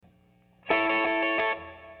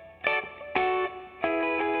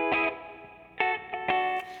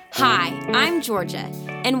Hi, I'm Georgia,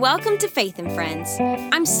 and welcome to Faith and Friends.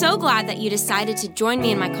 I'm so glad that you decided to join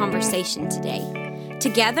me in my conversation today.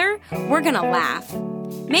 Together, we're going to laugh,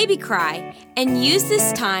 maybe cry, and use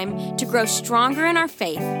this time to grow stronger in our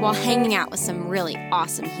faith while hanging out with some really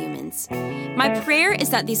awesome humans. My prayer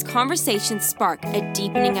is that these conversations spark a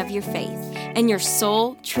deepening of your faith, and your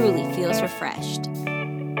soul truly feels refreshed.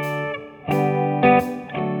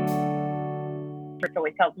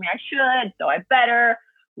 Always tells me I should, so I better.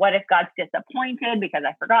 What if God's disappointed because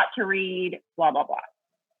I forgot to read, blah, blah, blah.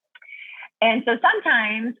 And so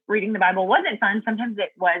sometimes reading the Bible wasn't fun. Sometimes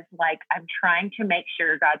it was like, I'm trying to make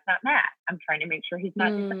sure God's not mad. I'm trying to make sure he's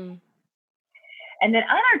not disappointed. And then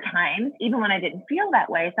other times, even when I didn't feel that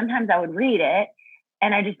way, sometimes I would read it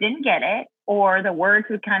and I just didn't get it, or the words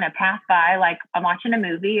would kind of pass by, like I'm watching a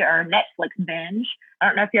movie or Netflix binge. I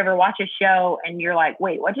don't know if you ever watch a show and you're like,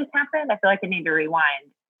 wait, what just happened? I feel like I need to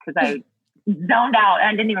rewind because I zoned out and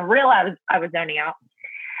I didn't even realize I was zoning out.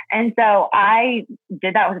 And so I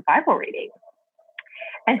did that with Bible reading.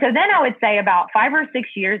 And so then I would say about 5 or 6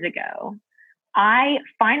 years ago, I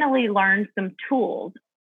finally learned some tools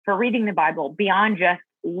for reading the Bible beyond just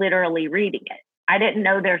literally reading it. I didn't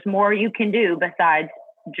know there's more you can do besides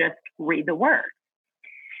just read the word.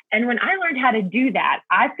 And when I learned how to do that,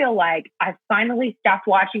 I feel like I finally stopped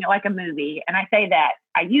watching it like a movie. And I say that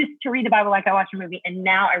I used to read the Bible like I watch a movie, and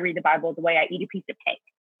now I read the Bible the way I eat a piece of cake,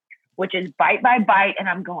 which is bite by bite, and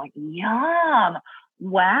I'm going, yum,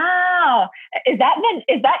 wow. Is that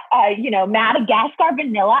Madagascar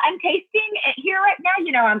vanilla I'm tasting here right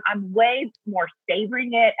now? I'm way more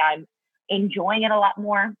savoring it. I'm enjoying it a lot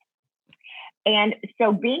more. And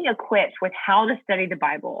so being equipped with how to study the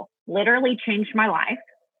Bible literally changed my life.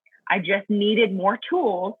 I just needed more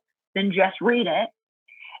tools than just read it.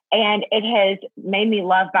 And it has made me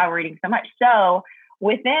love Bible reading so much. So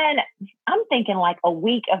within, I'm thinking like a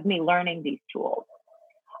week of me learning these tools,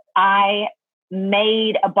 I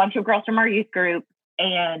made a bunch of girls from our youth group,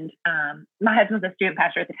 and my husband was a student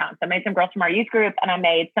pastor at the time. So I made some girls from our youth group, and I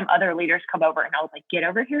made some other leaders come over, and I was like, get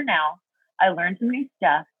over here now. I learned some new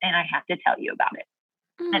stuff and I have to tell you about it.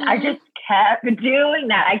 And I just kept doing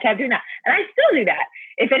that. And I still do that.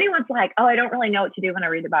 If anyone's like, oh, I don't really know what to do when I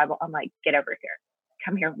read the Bible, I'm like, get over here.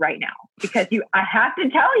 Come here right now. Because I have to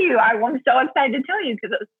tell you, I was so excited to tell you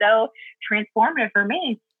because it was so transformative for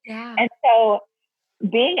me. Yeah. And so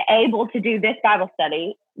being able to do this Bible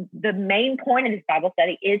study, the main point of this Bible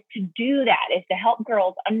study is to do that, is to help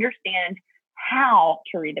girls understand how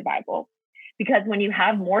to read the Bible. Because when you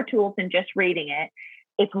have more tools than just reading it,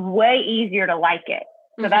 it's way easier to like it.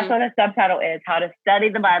 So that's what the subtitle is, how to study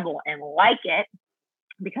the Bible and like it.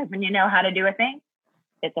 Because when you know how to do a thing,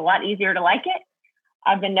 it's a lot easier to like it.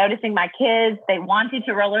 I've been noticing my kids, they wanted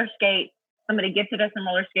to roller skate. Somebody gifted us some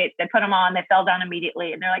roller skates. They put them on, they fell down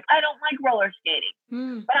immediately. And they're like, I don't like roller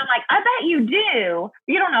skating. But I'm like, I bet you do.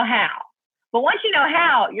 You don't know how. But once you know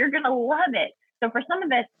how, you're going to love it. So for some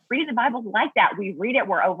of us, reading the Bible is like that. We read it,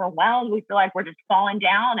 we're overwhelmed. We feel like we're just falling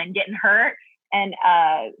down and getting hurt and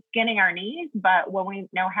skinning our knees. But when we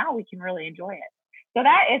know how, we can really enjoy it. So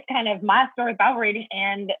that is kind of my story of Bible reading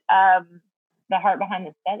and the heart behind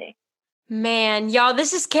the study. Man, y'all,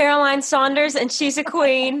 this is Caroline Saunders, and she's a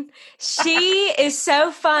queen. She is so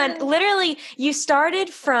fun. Literally, you started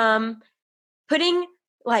from putting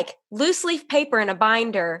like loose leaf paper in a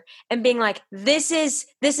binder and being like, this is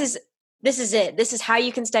it. This is how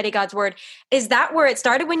you can study God's word. Is that where it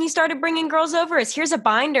started when you started bringing girls over? Here's a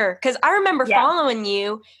binder. Because I remember following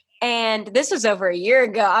you, and this was over a year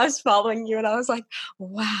ago. I was following you and I was like,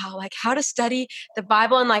 wow, like how to study the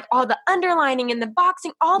Bible and like all the underlining and the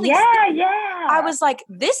boxing, all these things. Yeah. I was like,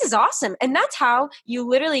 this is awesome. And that's how you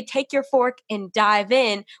literally take your fork and dive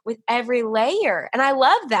in with every layer. And I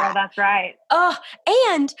love that. Oh, that's right. Oh,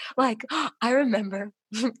 and like, I remember,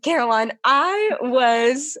 Caroline, I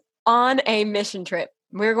was on a mission trip.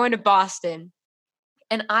 We were going to Boston,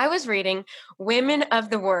 and I was reading Women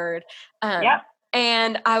of the Word.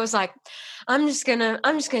 And I was like, I'm just gonna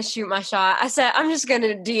shoot my shot. I said, I'm just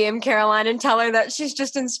gonna DM Caroline and tell her that she's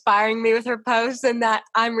just inspiring me with her posts and that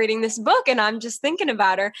I'm reading this book and I'm just thinking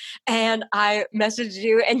about her. And I messaged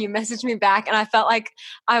you and you messaged me back, and I felt like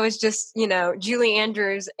I was just, Julie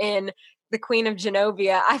Andrews in The Queen of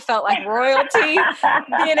Genovia. I felt like royalty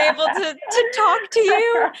being able to talk to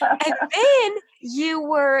you. And then you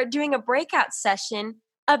were doing a breakout session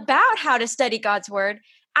about how to study God's word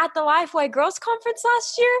at the Lifeway Girls Conference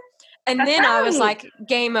last year. And then I was like,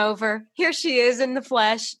 game over. Here she is in the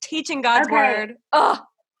flesh, teaching God's word. Oh.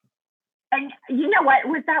 And you know what?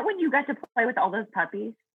 Was that when you got to play with all those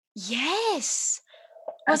puppies? Yes.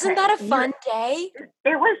 Wasn't that a fun day? It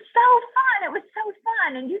was so fun. It was so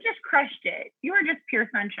fun. And you just crushed it. You were just pure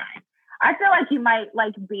sunshine. I feel like you might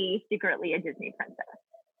be secretly a Disney princess.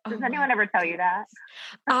 Does anyone ever tell you that?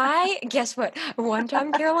 Guess what? One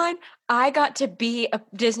time, Caroline, I got to be a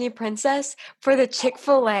Disney princess for the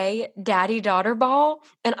Chick-fil-A daddy-daughter ball,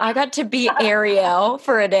 and I got to be Ariel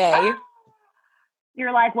for a day.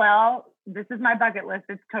 You're like, well, this is my bucket list.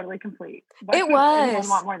 It's totally complete. It was. Anyone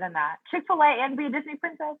want more than that? Chick-fil-A and be a Disney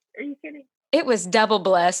princess? Are you kidding? It was double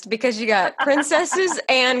blessed because you got princesses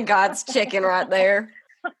and God's chicken right there.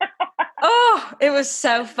 Oh, it was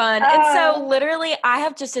so fun. And so literally I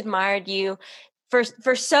have just admired you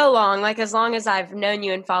for so long, like as long as I've known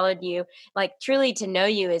you and followed you. Like truly to know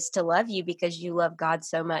you is to love you because you love God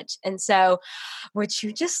so much. And so would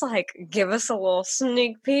you just like give us a little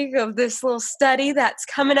sneak peek of this little study that's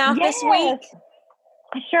coming out this week?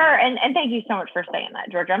 Sure. And thank you so much for saying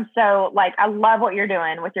that, Georgia. I'm so I love what you're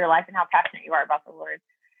doing with your life and how passionate you are about the Lord.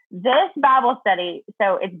 This Bible study,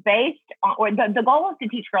 so it's based on, or the goal is to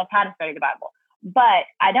teach girls how to study the Bible, but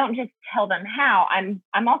I don't just tell them how,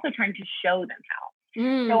 I'm also trying to show them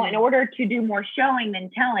how. So in order to do more showing than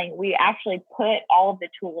telling, we actually put all of the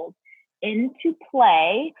tools into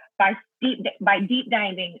play by deep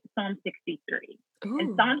diving Psalm 63. Ooh.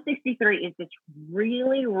 And Psalm 63 is this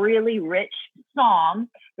really, really rich psalm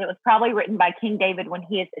that was probably written by King David when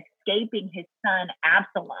he is escaping his son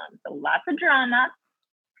Absalom. So lots of drama.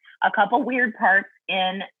 A couple weird parts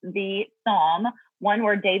in the psalm. One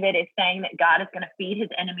where David is saying that God is going to feed his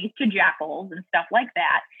enemies to jackals and stuff like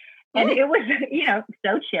that. And it was,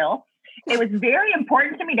 so chill. It was very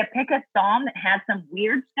important to me to pick a psalm that had some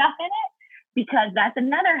weird stuff in it, because that's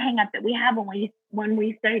another hang up that we have when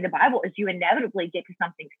we study the Bible is you inevitably get to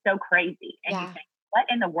something so crazy. And you think, what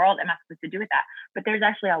in the world am I supposed to do with that? But there's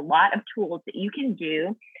actually a lot of tools that you can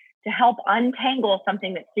do to help untangle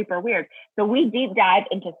something that's super weird. So we deep dive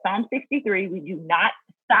into Psalm 63. We do not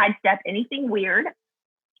sidestep anything weird.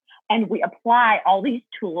 And we apply all these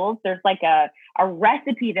tools. There's like a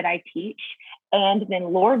recipe that I teach. And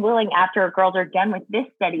then Lord willing, after girls are done with this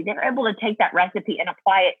study, they're able to take that recipe and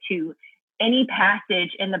apply it to any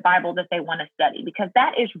passage in the Bible that they want to study. Because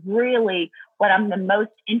that is really what I'm the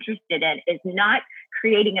most interested in, is not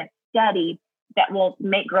creating a study that will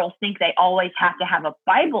make girls think they always have to have a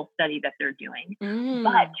Bible study that they're doing,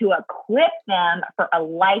 but to equip them for a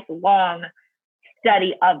lifelong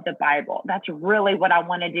study of the Bible. That's really what I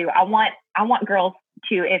want to do. I want girls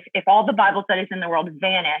to, if all the Bible studies in the world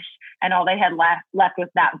vanished and all they had left was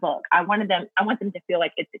that book, I want them to feel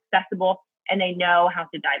like it's accessible and they know how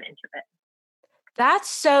to dive into it. That's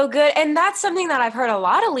so good. And that's something that I've heard a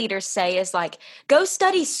lot of leaders say is like, go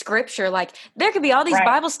study scripture. Like there could be all these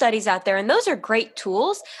Bible studies out there and those are great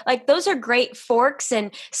tools. Like those are great forks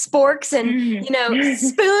and sporks and,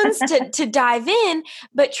 spoons to dive in.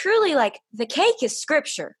 But truly like the cake is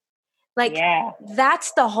scripture. Like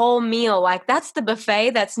that's the whole meal. Like that's the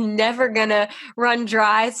buffet that's never going to run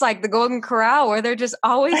dry. It's like the Golden Corral where they're just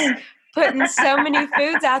always putting so many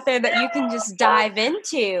foods out there that you can just dive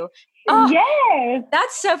into. Oh, yes.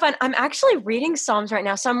 That's so fun. I'm actually reading Psalms right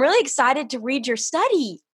now, so I'm really excited to read your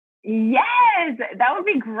study. Yes, that would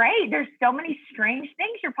be great. There's so many strange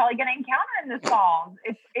things you're probably going to encounter in the Psalms.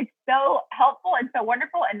 It's so helpful and so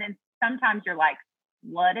wonderful. And then sometimes you're like,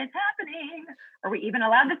 what is happening? Are we even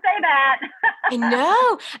allowed to say that? I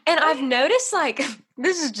know. And I've noticed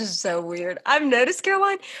this is just so weird. I've noticed,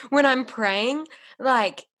 Caroline, when I'm praying,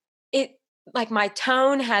 my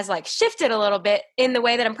tone has shifted a little bit in the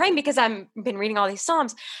way that I'm praying because I've been reading all these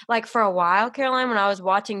Psalms. Like for a while, Caroline, when I was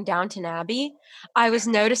watching Downton Abbey, I was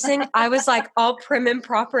noticing I was all prim and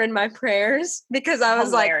proper in my prayers because I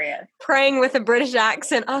was praying with a British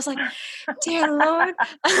accent. I was like, dear Lord,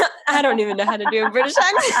 I don't even know how to do a British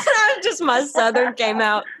accent. Just my Southern came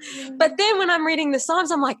out. But then when I'm reading the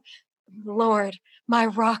Psalms, I'm like, Lord, my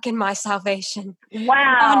rock and my salvation.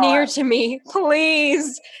 Wow. Draw near to me.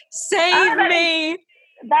 Please save me.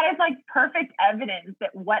 That is perfect evidence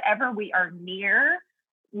that whatever we are near,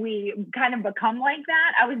 we kind of become like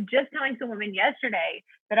that. I was just telling some women yesterday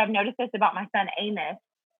that I've noticed this about my son, Amos.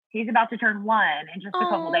 He's about to turn 1 in just a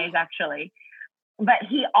couple days, actually. But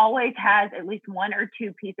he always has at least 1 or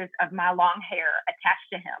 2 pieces of my long hair attached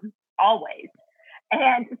to him, always.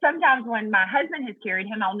 And sometimes when my husband has carried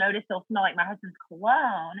him, I'll notice he'll smell like my husband's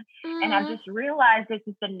cologne. And I've just realized this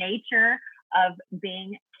is the nature of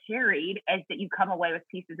being carried, is that you come away with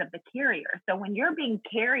pieces of the carrier. So when you're being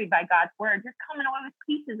carried by God's word, you're coming away with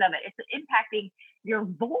pieces of it. It's impacting your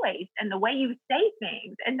voice and the way you say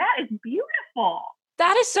things. And that is beautiful.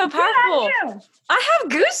 That is so powerful. I have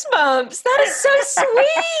goosebumps. That is so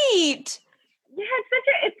sweet. Yeah,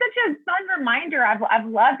 a fun reminder. I've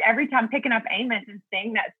loved every time picking up Amos and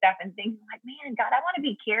saying that stuff and thinking like, man, God, I want to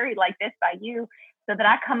be carried like this by you so that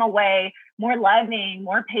I come away more loving,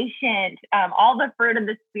 more patient, all the fruit of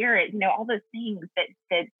the Spirit, all those things that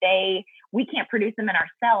we can't produce them in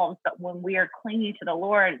ourselves, but when we are clinging to the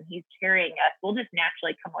Lord and He's carrying us, we'll just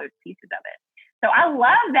naturally come away with pieces of it. So I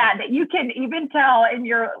love that you can even tell in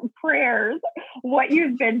your prayers what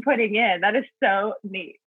you've been putting in. That is so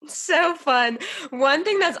neat. So fun. One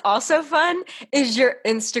thing that's also fun is your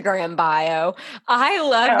Instagram bio. I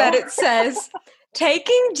love that it says,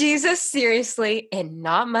 taking Jesus seriously and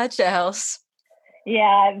not much else.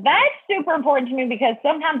 Yeah, that's super important to me because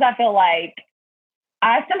sometimes I feel like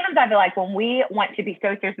when we want to be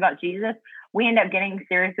so serious about Jesus, we end up getting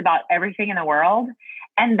serious about everything in the world.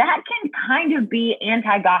 And that can kind of be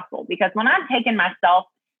anti-gospel because when I'm taking myself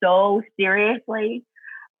so seriously,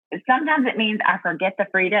 sometimes it means I forget the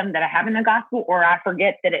freedom that I have in the gospel, or I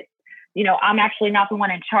forget that it's, I'm actually not the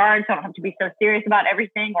one in charge, so I don't have to be so serious about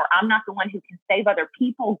everything, or I'm not the one who can save other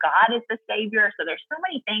people. God is the Savior. So there's so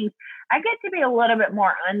many things I get to be a little bit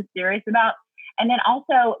more unserious about. And then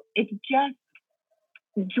also it's just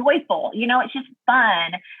joyful, it's just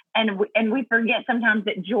fun. And we forget sometimes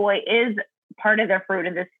that joy is part of the fruit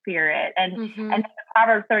of the Spirit. And and the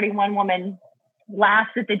Proverbs 31 woman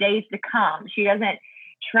laughs at the days to come. She doesn't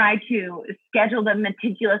try to schedule them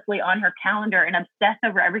meticulously on her calendar and obsess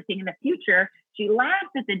over everything in the future. She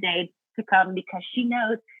laughs at the days to come because she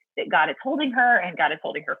knows that God is holding her and God is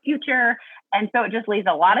holding her future. And so it just leaves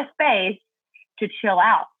a lot of space to chill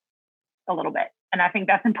out a little bit. And I think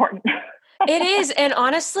that's important. It is. And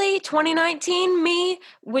honestly, 2019 me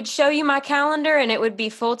would show you my calendar and it would be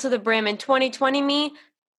full to the brim. And 2020 me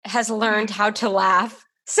has learned how to laugh.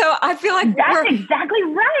 So I feel like that's exactly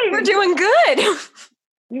right. We're doing good.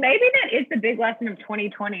 Maybe that is the big lesson of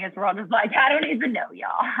 2020 is we're all just like, I don't even know,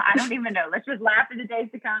 y'all. I don't even know. Let's just laugh at the days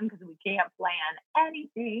to come because we can't plan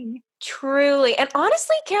anything. Truly. And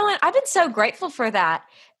honestly, Caroline, I've been so grateful for that.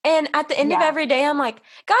 And at the end of every day, I'm like,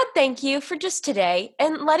 God, thank you for just today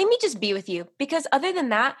and letting me just be with you. Because other than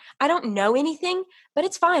that, I don't know anything, but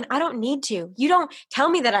it's fine. I don't need to. You don't tell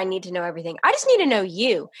me that I need to know everything. I just need to know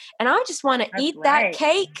you. And I just want to eat that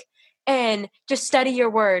cake and just study your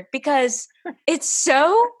word because it's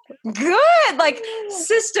so good. Like,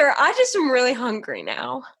 sister, I just am really hungry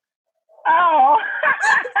now. Oh,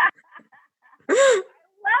 I love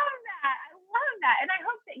that. And I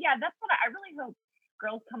hope that, that's what I really hope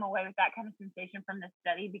girls come away with that kind of sensation from this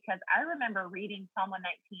study, because I remember reading Psalm 119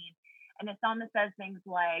 and the psalm that says things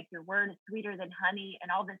like, your word is sweeter than honey and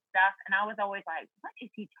all this stuff. And I was always like, what is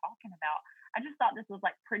he talking about? I just thought this was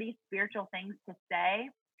like pretty spiritual things to say.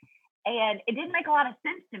 And it didn't make a lot of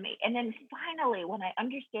sense to me. And then finally, when I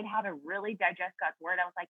understood how to really digest God's word, I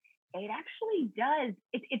was like, it actually does.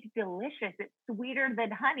 It's delicious. It's sweeter than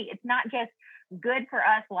honey. It's not just good for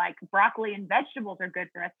us like broccoli and vegetables are good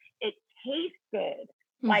for us. It tastes good.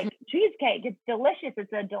 Like cheesecake. It's delicious.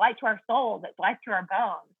 It's a delight to our souls. It's life to our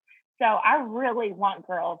bones. So I really want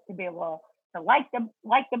girls to be able to like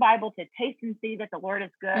the Bible, to taste and see that the Lord is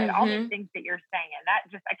good. All these things that you're saying.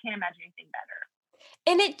 I can't imagine anything better.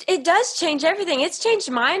 And it does change everything. It's changed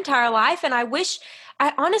my entire life. And I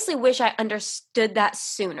honestly wish I understood that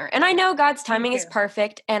sooner. And I know God's timing is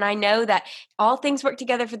perfect. And I know that all things work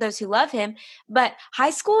together for those who love him. But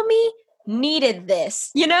high school me needed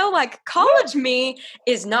this, like college me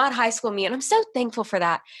is not high school me. And I'm so thankful for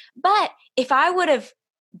that. But if I would have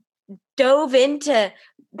dove into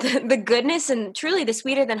the goodness and truly the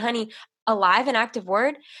sweeter than honey, alive and active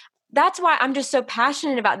word, that's why I'm just so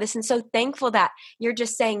passionate about this and so thankful that you're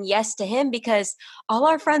just saying yes to him, because all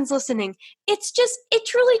our friends listening, it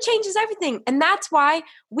truly changes everything. And that's why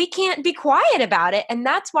we can't be quiet about it. And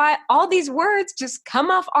that's why all these words just come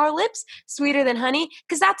off our lips sweeter than honey,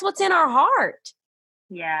 because that's what's in our heart.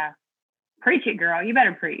 Yeah. Preach it, girl. You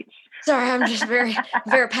better preach. Sorry, I'm just very,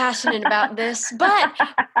 very passionate about this. But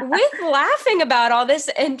with laughing about all this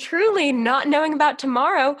and truly not knowing about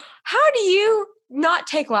tomorrow, how do you not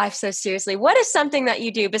take life so seriously? What is something that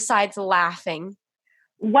you do besides laughing?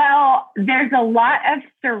 Well, there's a lot of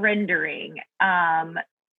surrendering.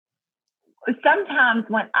 Sometimes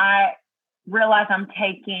when I realize I'm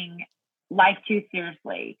taking life too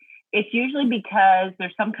seriously, it's usually because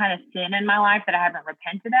there's some kind of sin in my life that I haven't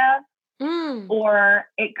repented of. Or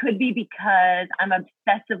it could be because I'm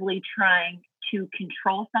obsessively trying to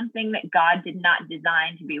control something that God did not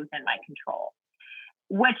design to be within my control,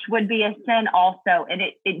 which would be a sin also. And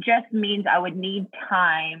it just means I would need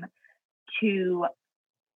time to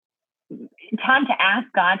ask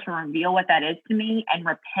God to reveal what that is to me and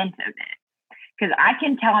repent of it. because I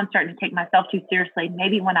can tell I'm starting to take myself too seriously.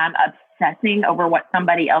 Maybe when I'm obsessing over what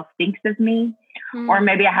somebody else thinks of me, or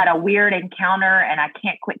maybe I had a weird encounter and I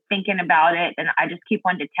can't quit thinking about it. And I just keep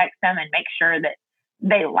wanting to text them and make sure that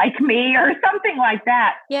they like me or something like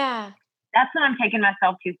that. Yeah. That's when I'm taking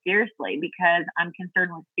myself too seriously, because I'm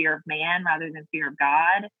concerned with fear of man rather than fear of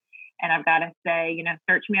God. And I've got to say,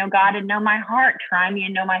 search me, oh God, and know my heart. Try me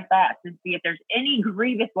and know my thoughts, and see if there's any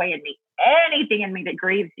grievous way in me, anything in me that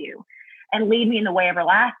grieves you, and lead me in the way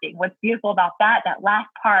everlasting. What's beautiful about that last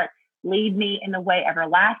part, lead me in the way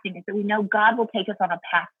everlasting, is that we know God will take us on a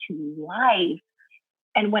path to life.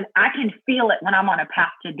 And when I can feel it when I'm on a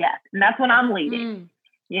path to death, and that's when I'm leading,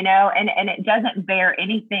 and it doesn't bear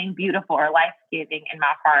anything beautiful or life-giving in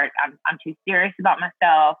my heart. I'm too serious about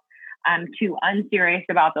myself. I'm too unserious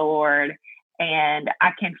about the Lord, and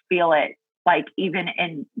I can feel it, like even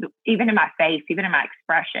in my face, even in my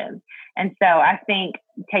expression. And so I think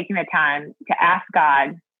taking the time to ask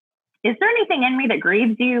God, is there anything in me that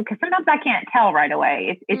grieves you? Because sometimes I can't tell right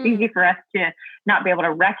away. It's easy for us to not be able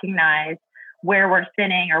to recognize where we're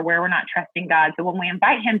sinning or where we're not trusting God. So when we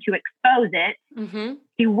invite him to expose it,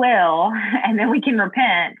 he will, and then we can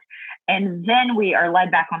repent, and then we are led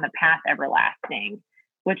back on the path everlasting,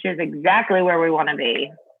 which is exactly where we want to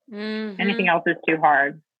be. Anything else is too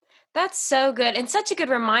hard. That's so good, and such a good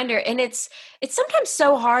reminder. And it's sometimes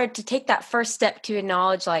so hard to take that first step to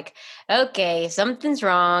acknowledge, like, okay, something's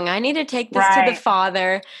wrong. I need to take this to the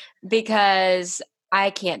Father, because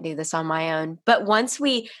I can't do this on my own. But once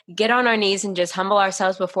we get on our knees and just humble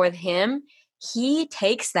ourselves before him, he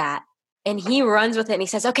takes that and he runs with it, and he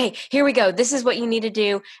says, okay, here we go. This is what you need to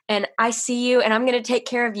do. And I see you, and I'm going to take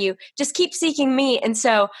care of you. Just keep seeking me. And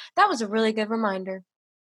so that was a really good reminder.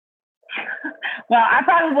 Well, I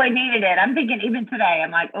probably needed it. I'm thinking even today,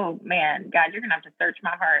 I'm like, oh man, God, you're going to have to search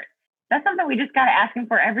my heart. That's something we just got to ask him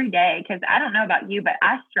for every day. Because I don't know about you, but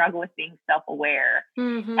I struggle with being self-aware.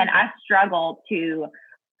 And I struggle to,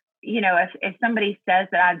 if somebody says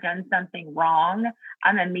that I've done something wrong,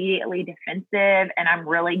 I'm immediately defensive, and I'm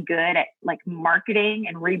really good at like marketing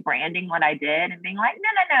and rebranding what I did and being like,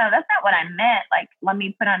 no, that's not what I meant. Like, let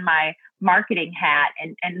me put on my marketing hat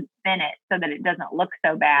and spin it so that it doesn't look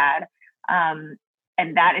so bad.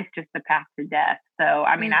 And that is just the path to death. So,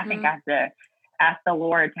 I mean, I think I have to ask the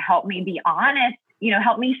Lord to help me be honest,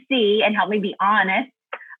 help me see and help me be honest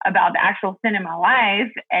about the actual sin in my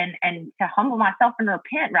life, and to humble myself and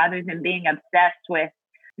repent rather than being obsessed with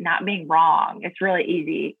not being wrong. It's really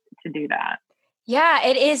easy to do that. Yeah,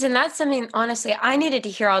 it is. And that's something, honestly, I needed to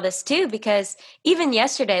hear all this too, because even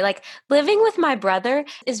yesterday, like living with my brother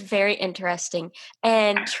is very interesting,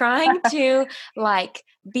 and trying to like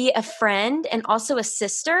be a friend and also a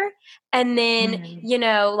sister, and then,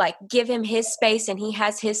 like give him his space, and he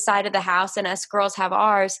has his side of the house and us girls have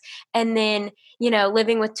ours. And then,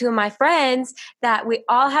 living with two of my friends that we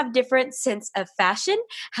all have different sense of fashion,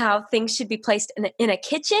 how things should be placed in a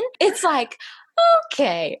kitchen. It's like,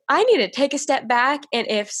 okay, I need to take a step back. And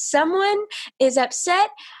if someone is upset,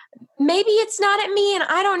 maybe it's not at me, and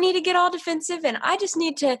I don't need to get all defensive, and I just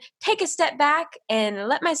need to take a step back and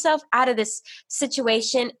let myself out of this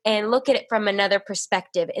situation and look at it from another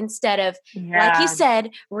perspective, instead of, like you said,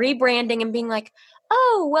 rebranding and being like,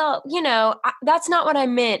 oh, well, that's not what I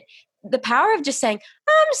meant. The power of just saying,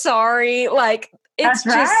 I'm sorry. Like, it's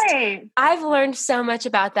I've learned so much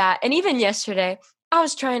about that. And even yesterday, I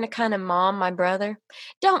was trying to kind of mom my brother.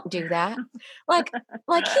 Don't do that. Like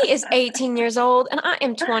he is 18 years old and I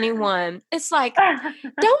am 21. It's like,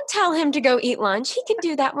 don't tell him to go eat lunch. He can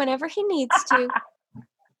do that whenever he needs to.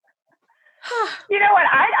 You know what?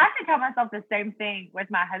 I should tell myself the same thing with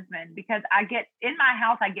my husband, because I get in my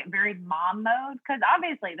house, I get very mom mode, because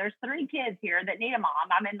obviously there's 3 kids here that need a mom.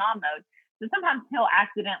 I'm in mom mode. So sometimes he won't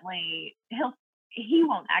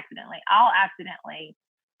accidentally, I'll accidentally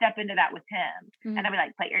step into that with him. And I'll be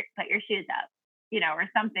like, put your shoes up, or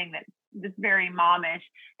something that's very momish.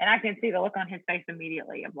 And I can see the look on his face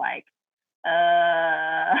immediately of like,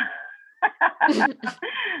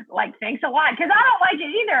 like, thanks a lot. Cause I don't like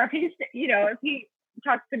it either. If he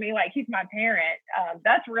talks to me like he's my parent,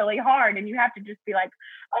 that's really hard. And you have to just be like,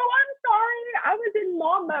 oh, I'm sorry, I was in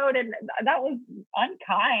mom mode and that was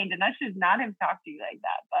unkind. And that's just not him talk to you like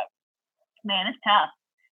that. But man, it's tough.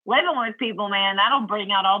 Living with people, man, that'll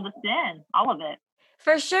bring out all the sin, all of it.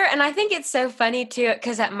 For sure. And I think it's so funny too,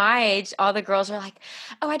 because at my age, all the girls are like,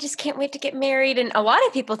 oh, I just can't wait to get married. And a lot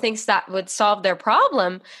of people think that would solve their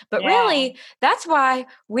problem. But really, that's why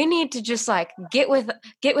we need to just like get with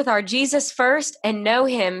our Jesus first and know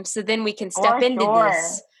him, so then we can step into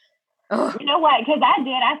this. Ugh. You know what? Because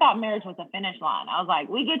I thought marriage was a finish line. I was like,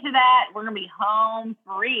 we get to that, we're going to be home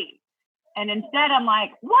free. And instead, I'm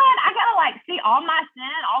like, what? I gotta like see all my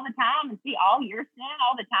sin all the time and see all your sin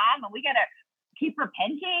all the time, and we gotta keep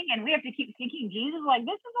repenting and we have to keep seeking Jesus. Like,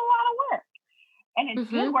 this is a lot of work, and it's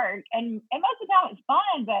good work, and most of the time it's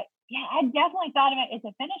fun. But yeah, I definitely thought of it as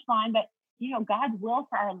a finish line. But God's will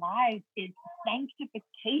for our lives is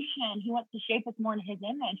sanctification. He wants to shape us more in His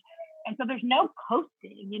image, and so there's no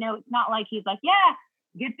coasting. It's not like He's like, yeah,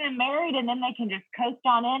 get them married and then they can just coast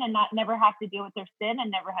on in and never have to deal with their sin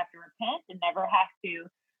and never have to repent and never have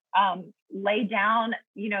to lay down,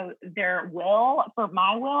 their will for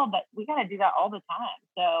my will. But we got to do that all the time.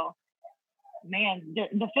 So, man,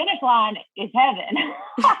 the finish line is heaven.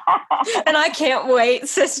 And I can't wait,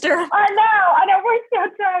 sister. I know. We're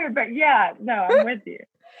so tired, but yeah, no, I'm with you.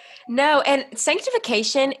 No, and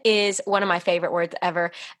sanctification is one of my favorite words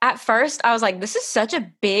ever. At first, I was like, this is such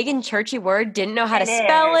a big and churchy word, didn't know how to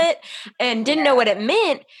spell it and didn't know what it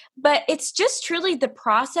meant. But it's just truly the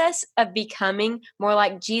process of becoming more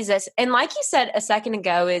like Jesus. And like you said a second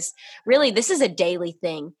ago, is really, this is a daily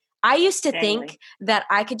thing. I used to think that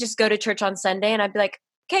I could just go to church on Sunday and I'd be like,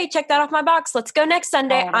 okay, check that off my box. Let's go next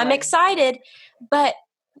Sunday. I'm excited. But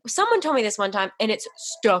someone told me this one time and it's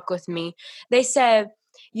stuck with me. They said,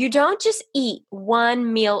 you don't just eat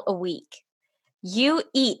one meal a week. You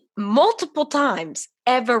eat multiple times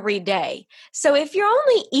every day. So if you're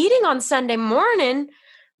only eating on Sunday morning,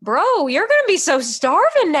 bro, you're going to be so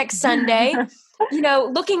starving next Sunday,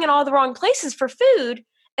 looking in all the wrong places for food.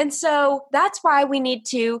 And so that's why we need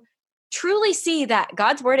to truly see that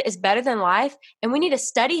God's word is better than life, and we need to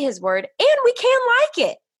study His word, and we can like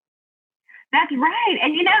it. That's right.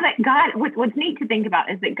 And that God, what's neat to think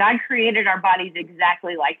about is that God created our bodies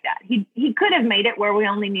exactly like that. He could have made it where we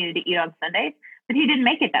only needed to eat on Sundays, but He didn't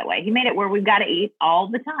make it that way. He made it where we've got to eat all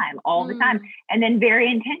the time. And then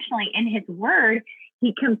very intentionally in His word,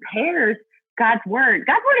 He compares God's word.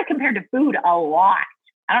 God's word is compared to food a lot.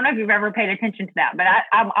 I don't know if you've ever paid attention to that, but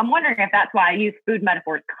I'm wondering if that's why I use food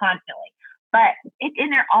metaphors constantly. But it's in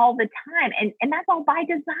there all the time. And that's all by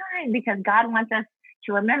design, because God wants us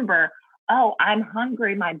to remember, oh, I'm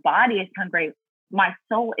hungry. My body is hungry. My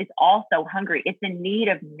soul is also hungry. It's in need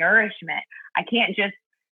of nourishment. I can't just,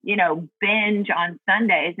 binge on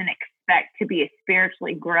Sundays and expect to be a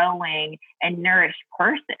spiritually growing and nourished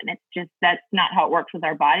person. It's just, that's not how it works with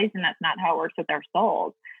our bodies, and that's not how it works with our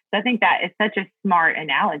souls. So I think that is such a smart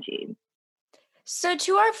analogy. So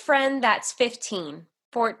to our friend that's 15,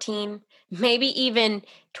 14, maybe even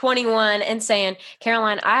 21 and saying,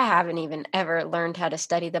 Caroline, I haven't even ever learned how to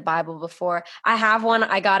study the Bible before. I have one.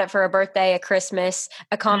 I got it for a birthday, a Christmas,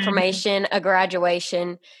 a confirmation, a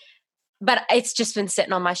graduation, but it's just been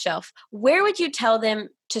sitting on my shelf. Where would you tell them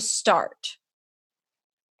to start?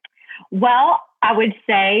 Well, I would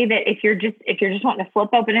say that if you're just wanting to flip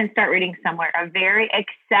open and start reading somewhere, a very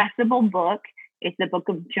accessible book is the book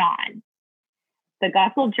of John. The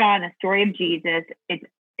Gospel of John, the story of Jesus.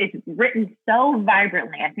 It's written so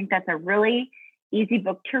vibrantly. I think that's a really easy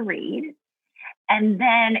book to read. And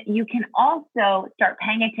then you can also start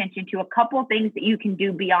paying attention to a couple of things that you can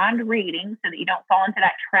do beyond reading so that you don't fall into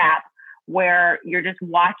that trap where you're just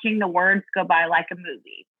watching the words go by like a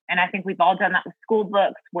movie. And I think we've all done that with school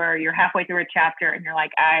books where you're halfway through a chapter and you're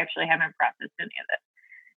like, I actually haven't processed any of this.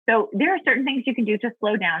 So there are certain things you can do to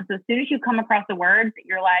slow down. So as soon as you come across the words that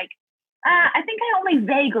you're like, I think I only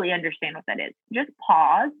vaguely understand what that is, just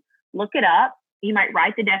pause, look it up. You might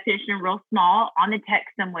write the definition real small on the text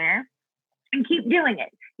somewhere and keep doing it.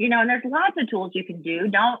 And there's lots of tools you can do.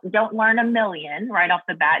 Don't learn a million right off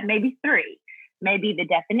the bat, maybe 3. Maybe the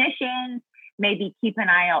definitions, maybe keep an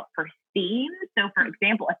eye out for themes. So for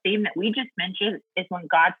example, a theme that we just mentioned is when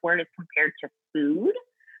God's word is compared to food.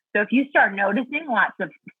 So if you start noticing lots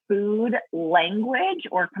of food language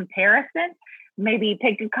or comparisons, maybe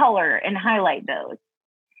pick a color and highlight those.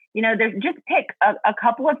 There's just pick a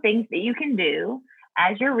couple of things that you can do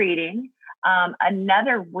as you're reading.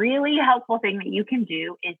 Another really helpful thing that you can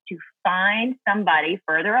do is to find somebody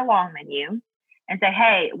further along than you and say,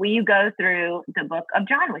 hey, will you go through the book of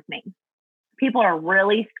John with me? People are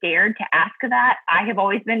really scared to ask that. I have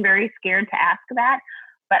always been very scared to ask that.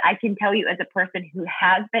 But I can tell you as a person who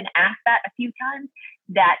has been asked that a few times,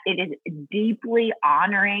 that it is deeply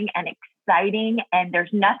honoring and exciting. And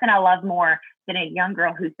there's nothing I love more than a young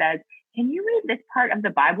girl who says, can you read this part of the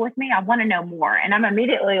Bible with me? I want to know more. And I'm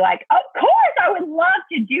immediately like, of course, I would love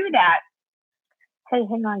to do that. Hey,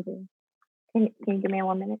 hang on, Dean. Can you give me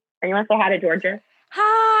 1 minute? Or you want to say hi to Georgia?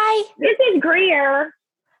 Hi. This is Greer.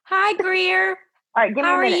 Hi, Greer. All right, give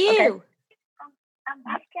me a minute. How are you?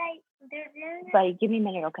 Okay. Buddy, give me a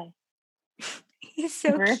minute, okay? He's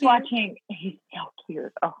so Greer's cute. watching. He's so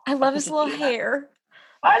cute. Oh, I love his little hair.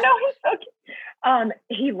 I know he's so cute.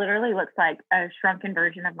 He literally looks like a shrunken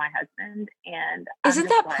version of my husband, and Isn't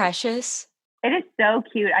that precious? It is so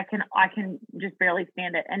cute. I can just barely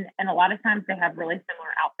stand it. And a lot of times they have really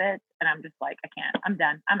similar outfits, and I'm just like, I can't. I'm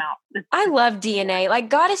done. I'm out. I love DNA. Like,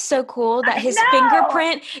 God is so cool that his know.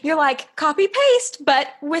 fingerprint, you're like, copy paste, but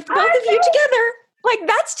with both of you together. Like,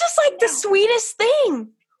 that's just like the sweetest thing.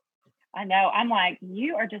 I know. I'm like,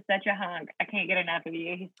 you are just such a hunk. I can't get enough of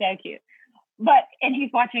you. He's so cute. And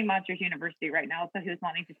he's watching Monsters University right now, so he was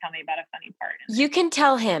wanting to tell me about a funny part. You can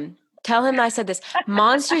tell him I said this.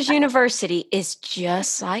 Monsters University is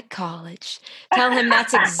just like college. Tell him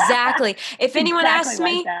that's exactly. If anyone asks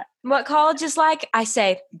me what college is like, I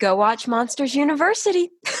say, go watch Monsters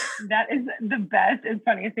University. That is the best and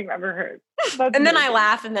funniest thing I've ever heard. That's and then I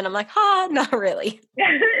laugh, and then I'm like, not really.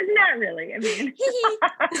 Not really. I mean,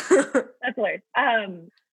 that's hilarious.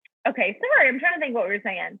 Okay, sorry. I'm trying to think what we were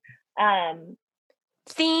saying.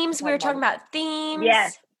 Themes. We were talking about themes.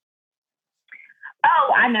 Yes.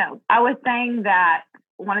 Oh, I know. I was saying that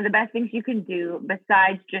one of the best things you can do,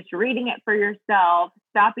 besides just reading it for yourself,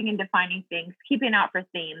 stopping and defining things, keeping out for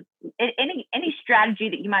themes, any strategy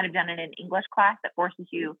that you might have done in an English class that forces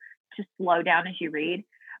you to slow down as you read,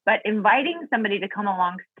 but inviting somebody to come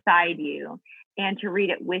alongside you and to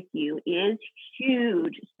read it with you is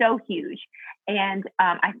huge, so huge. And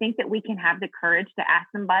I think that we can have the courage to ask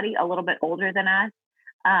somebody a little bit older than us,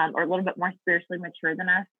 or a little bit more spiritually mature than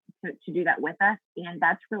us to do that with us. And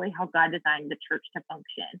that's really how God designed the church to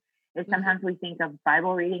function. Is sometimes we think of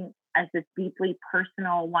Bible reading as this deeply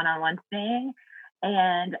personal one-on-one thing.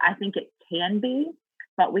 And I think it can be,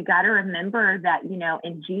 but we got to remember that,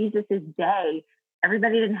 in Jesus's day,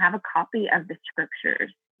 everybody didn't have a copy of the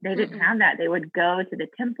scriptures. They didn't have that. They would go to the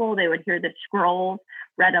temple. They would hear the scrolls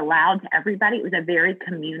read aloud to everybody. It was a very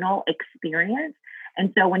communal experience.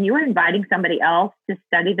 And so when you are inviting somebody else to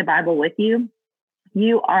study the Bible with you,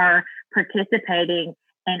 you are participating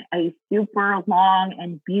in a super long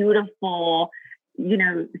and beautiful,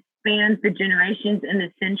 spans the generations and the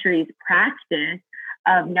centuries practice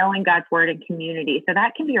of knowing God's word in community. So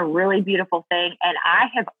that can be a really beautiful thing. And I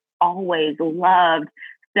have always loved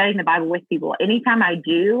studying the Bible with people. Anytime I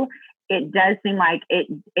do, it does seem like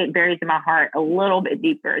it buries in my heart a little bit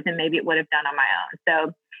deeper than maybe it would have done on my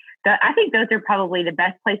own. So I think those are probably the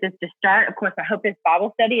best places to start. Of course, I hope this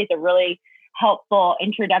Bible study is a really helpful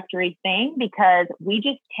introductory thing, because we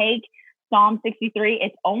just take Psalm 63.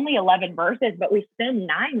 It's only 11 verses, but we spend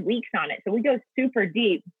 9 weeks on it. So we go super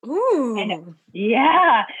deep. Ooh. And,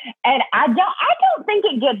 yeah. And I don't think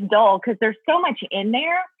it gets dull because there's so much in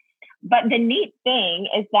there. But the neat thing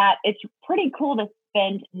is that it's pretty cool to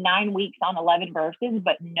spend 9 weeks on 11 verses,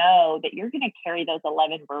 but know that you're going to carry those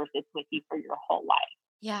 11 verses with you for your whole life.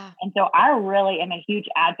 Yeah. And so I really am a huge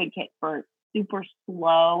advocate for super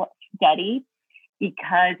slow study,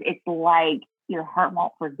 because it's like your heart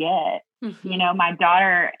won't forget. Mm-hmm. My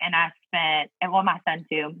daughter and I my son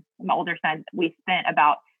too, my older son, we spent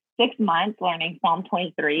about 6 months learning Psalm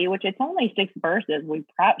 23, which it's only 6 verses.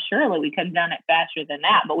 Surely we could have done it faster than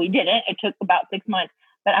that, but we didn't. It took about 6 months.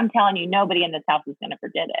 But I'm telling you, nobody in this house is going to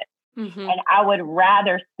forget it. Mm-hmm. And I would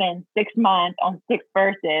rather spend 6 months on 6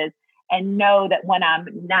 verses and know that when I'm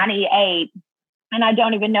 98 and I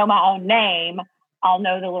don't even know my own name, I'll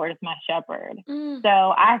know the Lord is my shepherd. So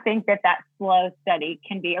I think that slow study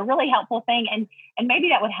can be a really helpful thing. And maybe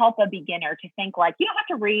that would help a beginner to think like, you don't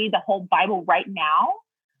have to read the whole Bible right now.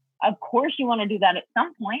 Of course you want to do that at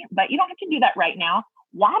some point, but you don't have to do that right now.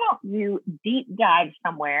 Why don't you deep dive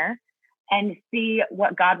somewhere and see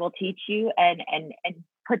what God will teach you, and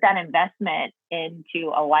put that investment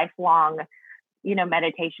into a lifelong,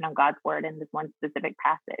 meditation on God's word in this one specific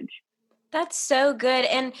passage. That's so good.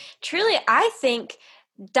 And truly, I think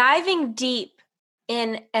diving deep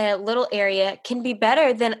in a little area can be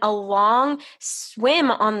better than a long swim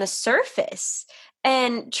on the surface.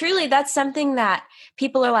 And truly, that's something that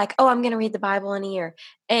people are like, oh, I'm going to read the Bible in a year.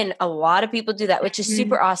 And a lot of people do that, which is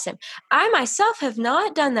super awesome. I myself have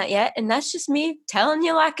not done that yet. And that's just me telling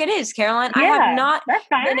you like it is, Caroline. Yeah, I have not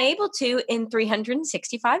been able to in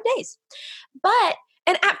 365 days.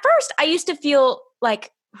 And at first, I used to feel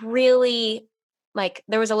like really like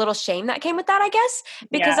there was a little shame that came with that, I guess,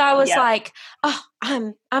 because I was like, oh,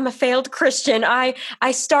 I'm a failed Christian. I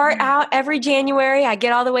start out every January. I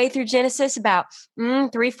get all the way through Genesis, about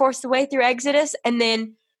 3/4 the way through Exodus. And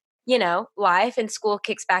then, life and school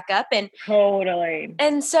kicks back up. And totally.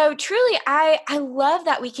 And so truly, I love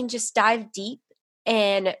that we can just dive deep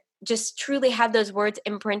and just truly have those words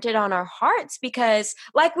imprinted on our hearts, because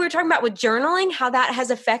like we were talking about with journaling, how that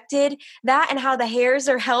has affected that and how the hairs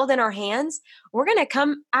are held in our hands. We're going to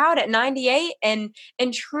come out at 98 and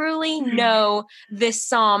truly know this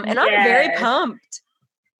psalm. And I'm very Yes. pumped.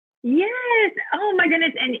 Yes. Oh my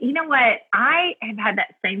goodness. And you know what? I have had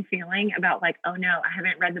that same feeling about like, oh no, I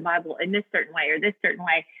haven't read the Bible in this certain way or this certain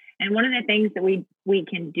way. And one of the things that we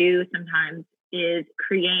can do sometimes is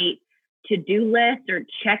create to-do lists or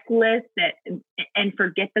checklists and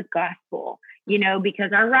forget the gospel,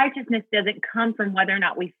 because our righteousness doesn't come from whether or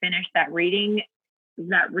not we finish that reading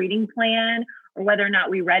plan, or whether or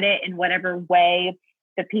not we read it in whatever way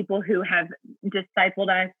the people who have discipled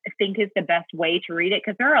us think is the best way to read it.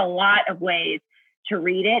 Because there are a lot of ways to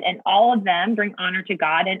read it, and all of them bring honor to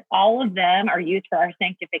God, and all of them are used for our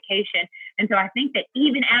sanctification. And so I think that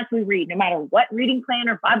even as we read, no matter what reading plan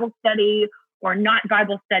or Bible study or not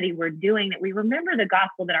Bible study we're doing, that we remember the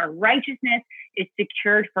gospel, that our righteousness is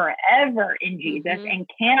secured forever in Jesus and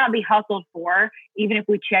cannot be hustled for, even if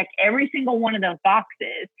we check every single one of those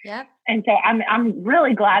boxes. Yep. And so I'm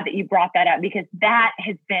really glad that you brought that up, because that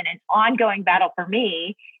has been an ongoing battle for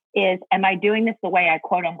me is, am I doing this the way I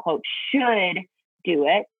quote unquote should do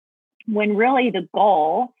it, when really the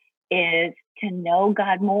goal is to know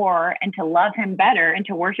God more and to love him better and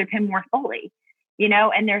to worship him more fully,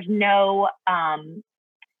 and there's no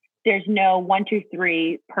 1, 2,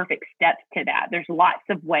 3 perfect steps to that. There's lots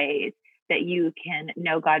of ways that you can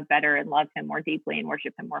know God better and love him more deeply and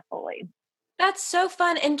worship him more fully. That's so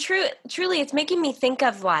fun. And truly, it's making me think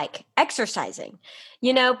of like exercising.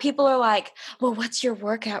 People are like, well, what's your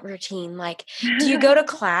workout routine? Like, do you go to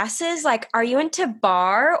classes? Like, are you into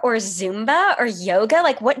bar or Zumba or yoga?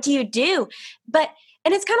 Like, what do you do?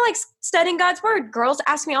 And it's kind of like studying God's word. Girls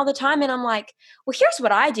ask me all the time, and I'm like, well, here's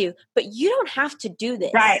what I do, but you don't have to do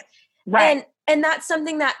this. Right. And that's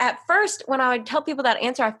something that at first, when I would tell people that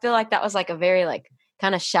answer, I feel like that was like a very like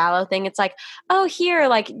kind of shallow thing. It's like, oh, here,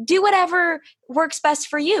 like do whatever works best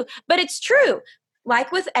for you. But it's true.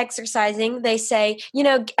 Like with exercising, they say,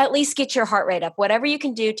 at least get your heart rate up, whatever you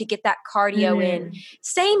can do to get that cardio in.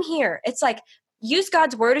 Same here. It's like, use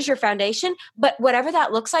God's word as your foundation, but whatever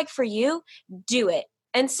that looks like for you, do it.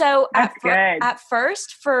 And so at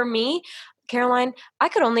first for me, Caroline, I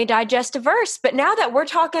could only digest a verse, but now that we're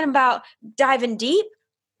talking about diving deep,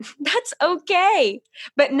 that's okay.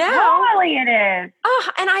 But now totally it is. Oh,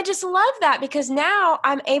 and I just love that, because now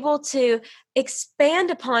I'm able to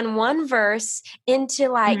expand upon one verse into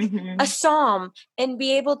like a psalm and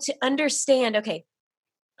be able to understand, okay,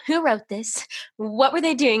 who wrote this? What were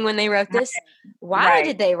they doing when they wrote this? Why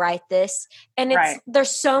did they write this? And there's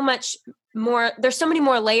so many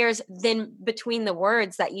more layers than between the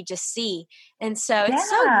words that you just see. And so it's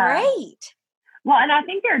so great. Well, and I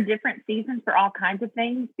think there are different seasons for all kinds of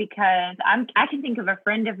things, because I can think of a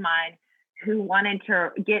friend of mine who wanted to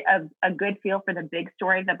get a good feel for the big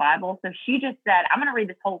story of the Bible. So she just said, I'm going to read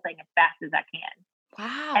this whole thing as fast as I can.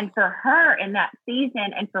 Wow. And for her in that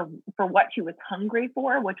season, and for what she was hungry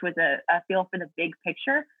for, which was a feel for the big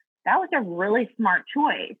picture, that was a really smart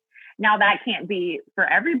choice. Now that can't be for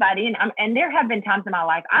everybody. And there have been times in my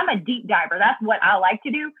life, I'm a deep diver. That's what I like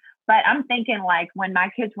to do. But I'm thinking like when my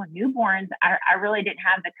kids were newborns, I really didn't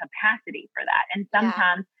have the capacity for that. And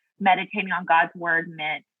sometimes meditating on God's word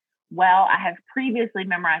meant, well, I have previously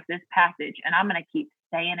memorized this passage, and I'm going to keep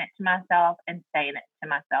saying it to myself and saying it to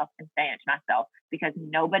myself and saying it to myself, because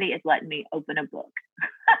nobody is letting me open a book.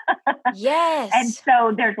 Yes. And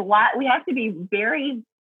so there's a lot, we have to be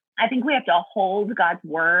I think we have to hold God's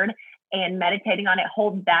word and meditating on it,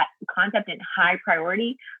 hold that concept in high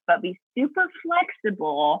priority, but be super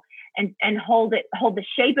flexible and hold the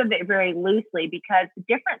shape of it very loosely, because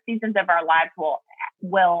different seasons of our lives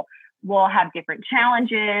will have different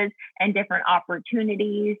challenges and different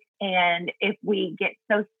opportunities. And if we get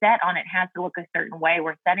so set on it has to look a certain way,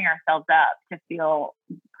 we're setting ourselves up to feel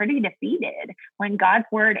pretty defeated, when God's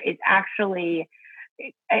word is actually,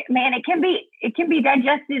 man, it can be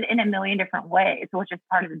digested in a million different ways, which is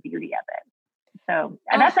part of the beauty of it. So,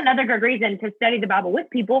 and that's another good reason to study the Bible with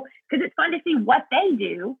people, because it's fun to see what they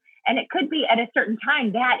do. And it could be at a certain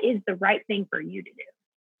time that is the right thing for you to do.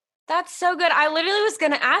 That's so good. I literally was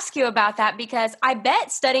going to ask you about that, because I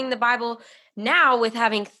bet studying the Bible now with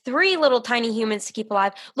having 3 little tiny humans to keep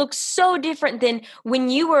alive looks so different than when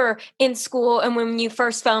you were in school and when you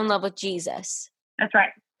first fell in love with Jesus. That's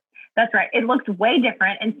right. It looks way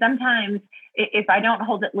different. And sometimes if I don't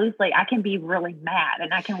hold it loosely, I can be really mad,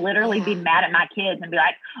 and I can literally be mad at my kids and be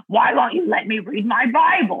like, why won't you let me read my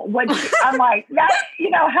Bible? Which I'm like, that's,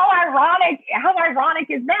 how ironic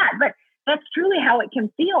is that? But that's truly how it can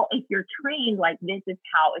feel if you're trained like this is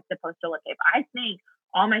how it's supposed to look. If I think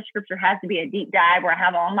all my scripture has to be a deep dive where I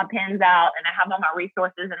have all my pens out and I have all my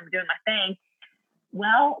resources and I'm doing my thing,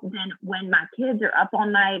 well, then when my kids are up all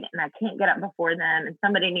night and I can't get up before them and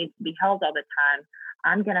somebody needs to be held all the time,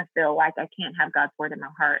 I'm going to feel like I can't have God's word in my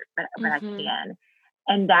heart, but I can.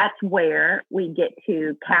 And that's where we get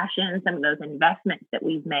to cash in some of those investments that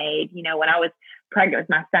we've made. You know, when I was pregnant with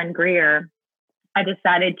my son Greer, I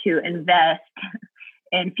decided to invest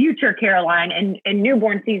in future Caroline and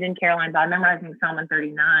newborn season Caroline by memorizing Psalm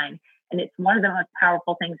 139. And it's one of the most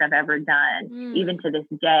powerful things I've ever done, even to this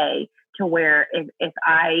day, to where if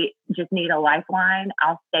I just need a lifeline,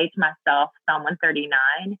 I'll say to myself Psalm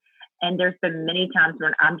 139. And there's been many times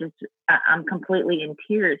when I'm completely in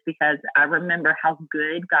tears because I remember how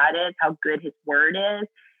good God is, how good his word is.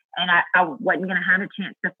 And I wasn't going to have a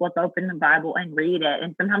chance to flip open the Bible and read it.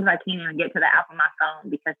 And sometimes I can't even get to the app on my phone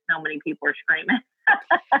because so many people are screaming.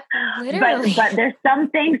 but there's some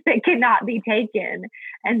things that cannot be taken.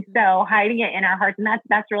 And so hiding it in our hearts, and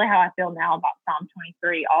that's really how I feel now about Psalm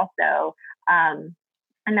 23 also.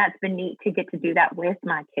 And that's been neat to get to do that with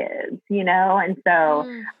my kids, you know? And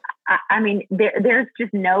so, I mean, there's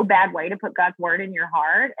just no bad way to put God's word in your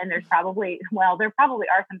heart. And there probably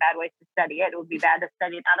are some bad ways to study it. It would be bad to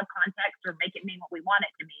study it out of context or make it mean what we want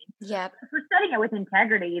it to mean. Yeah. If we're studying it with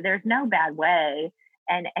integrity, there's no bad way.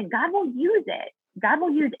 And God will use it. God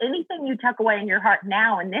will use anything you tuck away in your heart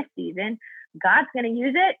now in this season. God's going to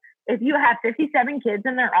use it if you have 57 kids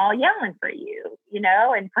and they're all yelling for you, you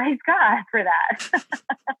know, and praise God for that.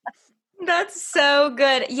 That's so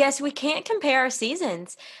good. Yes, we can't compare our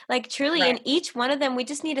seasons. Like truly, in each one of them, we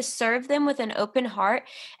just need to serve them with an open heart.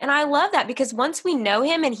 And I love that because once we know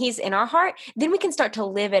him and he's in our heart, then we can start to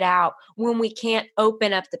live it out when we can't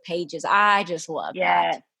open up the pages. I just love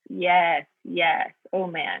that. Yes. Oh,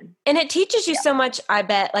 man. And it teaches you so much, I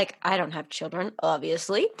bet. Like, I don't have children,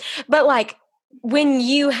 obviously, but like, when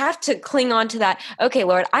you have to cling on to that, okay,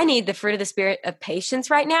 Lord, I need the fruit of the spirit of patience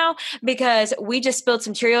right now because we just spilled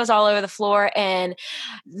some Cheerios all over the floor and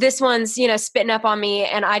this one's, you know, spitting up on me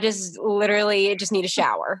and I just literally just need a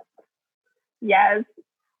shower. Yes.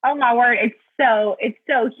 Oh my word. It's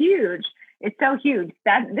so huge. It's so huge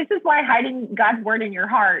that this is why hiding God's word in your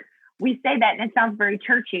heart, we say that and it sounds very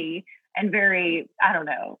churchy and very, I don't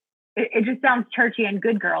know. It just sounds churchy and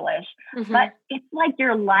good girlish, but it's like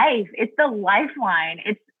your life. It's the lifeline.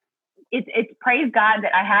 It's praise God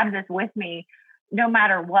that I have this with me no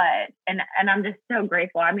matter what. And I'm just so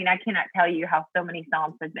grateful. I mean, I cannot tell you how so many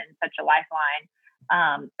Psalms have been such a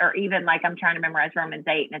lifeline. Or even like I'm trying to memorize Romans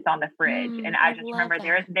 8 and it's on the fridge. And I just remember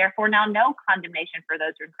there is therefore now no condemnation for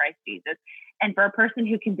those who are in Christ Jesus. And for a person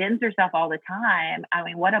who condemns herself all the time, I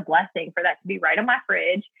mean, what a blessing for that to be right on my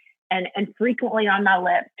fridge. And frequently on my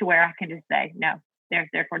lips to where I can just say, no, there's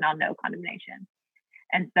therefore now no condemnation.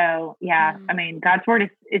 And so, I mean, God's word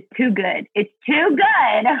is too good. It's too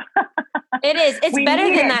good. It is. It's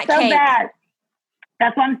better than that so cake. Bad.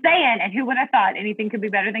 That's what I'm saying. And who would have thought anything could be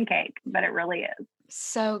better than cake? But it really is.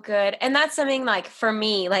 So good. And that's something like for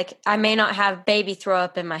me, like I may not have baby throw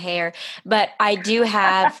up in my hair, but I do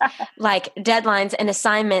have like deadlines and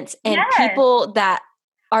assignments and people that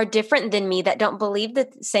are different than me that don't believe the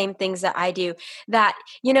same things that I do. That,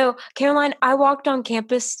 you know, Caroline, I walked on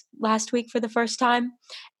campus last week for the first time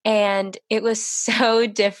and it was so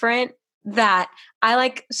different that I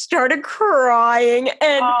like started crying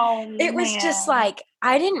and it was just like,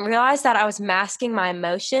 I didn't realize that I was masking my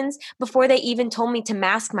emotions before they even told me to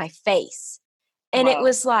mask my face. And it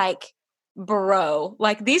was like, bro,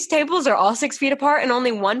 like these tables are all 6 feet apart and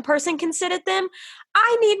only one person can sit at them.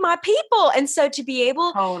 I need my people. And so to be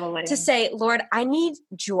able to say, Lord, I need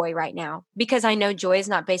joy right now because I know joy is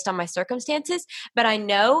not based on my circumstances, but I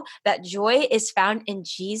know that joy is found in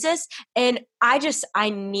Jesus. And I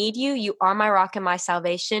need you. You are my rock and my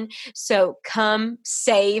salvation. So come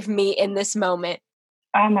save me in this moment.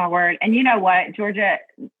 Oh my word. And you know what, Georgia,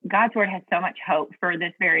 God's word has so much hope for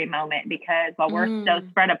this very moment because while we're so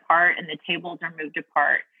spread apart and the tables are moved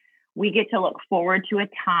apart, we get to look forward to a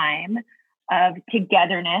time of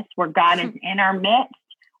togetherness where God is in our midst,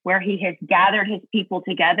 where he has gathered his people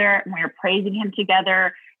together and we're praising him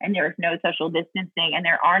together and there is no social distancing and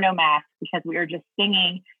there are no masks because we are just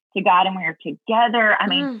singing to God and we are together. I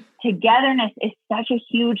mean, togetherness is such a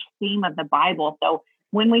huge theme of the Bible. So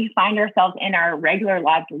when we find ourselves in our regular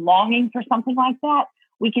lives longing for something like that,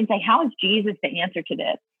 we can say, how is Jesus the answer to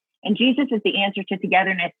this? And Jesus is the answer to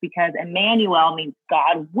togetherness because Emmanuel means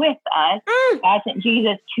God with us. God sent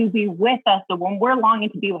Jesus to be with us. So when we're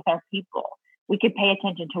longing to be with our people, we can pay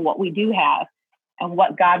attention to what we do have and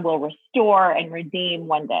what God will restore and redeem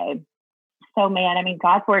one day. so, man, I mean,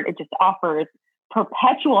 God's word, it just offers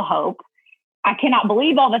perpetual hope. I cannot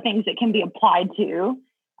believe all the things it can be applied to.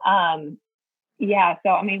 Yeah. So,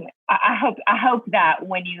 I mean, I hope that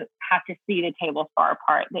when you have to see the tables far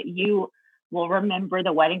apart, that you will remember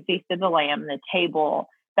the wedding feast of the Lamb, the table,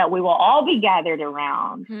 that we will all be gathered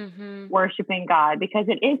around worshiping God, because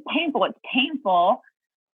it is painful. It's painful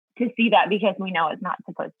to see that, because we know it's not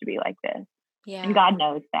supposed to be like this. Yeah. And God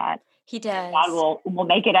knows that. He does. God will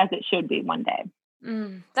make it as it should be one day.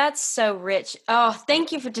 That's so rich. Oh,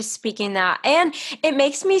 thank you for just speaking that. And it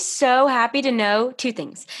makes me so happy to know two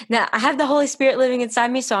things. That I have the Holy Spirit living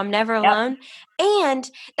inside me, so I'm never alone.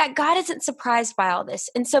 And that God isn't surprised by all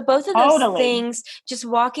this. And so both of those things, just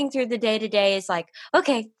walking through the day-to-day is like,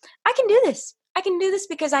 okay, I can do this. I can do this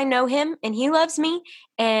because I know him and he loves me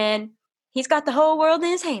and he's got the whole world in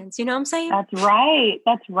his hands. You know what I'm saying? That's right.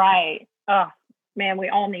 That's right. Oh, man, we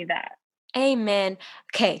all need that. Amen.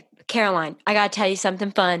 Okay, Caroline, I got to tell you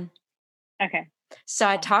something fun. Okay. So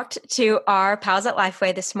I talked to our pals at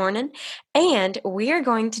Lifeway this morning, and we are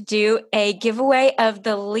going to do a giveaway of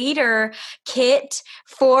the leader kit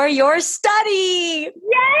for your study.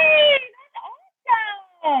 Yay!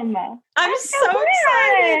 That's awesome. I'm so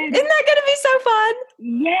excited. Isn't that going to be so fun?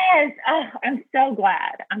 Yes. Oh, I'm so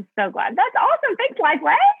glad. That's awesome. Thanks,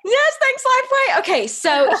 Lifeway. Yes, thanks, Lifeway. Okay,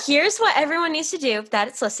 so here's what everyone needs to do that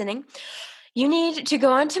it's listening. You need to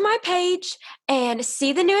go onto my page and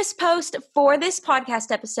see the newest post for this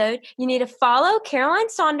podcast episode. You need to follow Caroline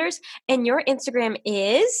Saunders, and your Instagram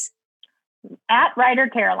is?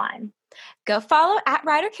 @WriterCaroline. Go follow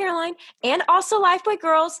 @WriterCaroline and also Lifeway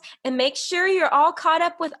Girls, and make sure you're all caught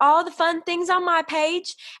up with all the fun things on my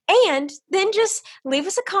page. And then just leave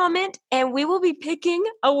us a comment, and we will be picking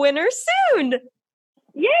a winner soon.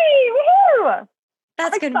 Yay! Woohoo!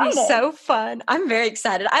 That's going to be so fun. I'm very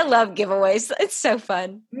excited. I love giveaways. It's so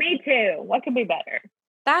fun. Me too. What could be better?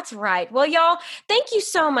 That's right. Well, y'all, thank you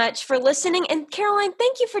so much for listening. And Caroline,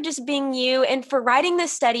 thank you for just being you and for writing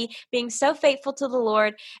this study, being so faithful to the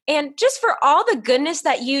Lord, and just for all the goodness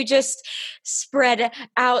that you just spread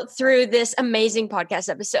out through this amazing podcast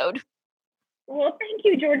episode. Well, thank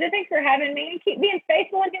you, Georgia. Thanks for having me, and keep being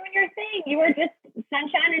faithful and doing your thing. You are just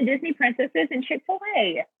sunshine and Disney princesses and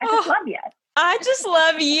Chick-fil-A. I just love you. I just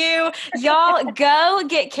love you. Y'all, go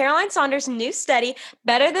get Caroline Saunders' new study,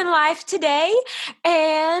 Better Than Life, today.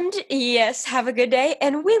 And yes, have a good day.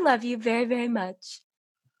 And we love you very, very much.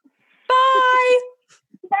 Bye.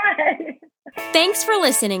 Bye. Thanks for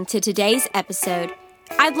listening to today's episode.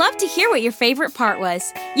 I'd love to hear what your favorite part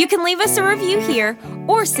was. You can leave us a review here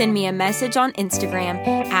or send me a message on Instagram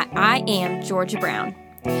 @IamGeorgiaBrown.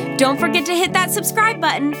 Don't forget to hit that subscribe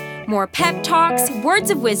button. More pep talks,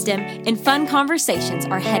 words of wisdom, and fun conversations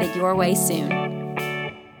are headed your way soon.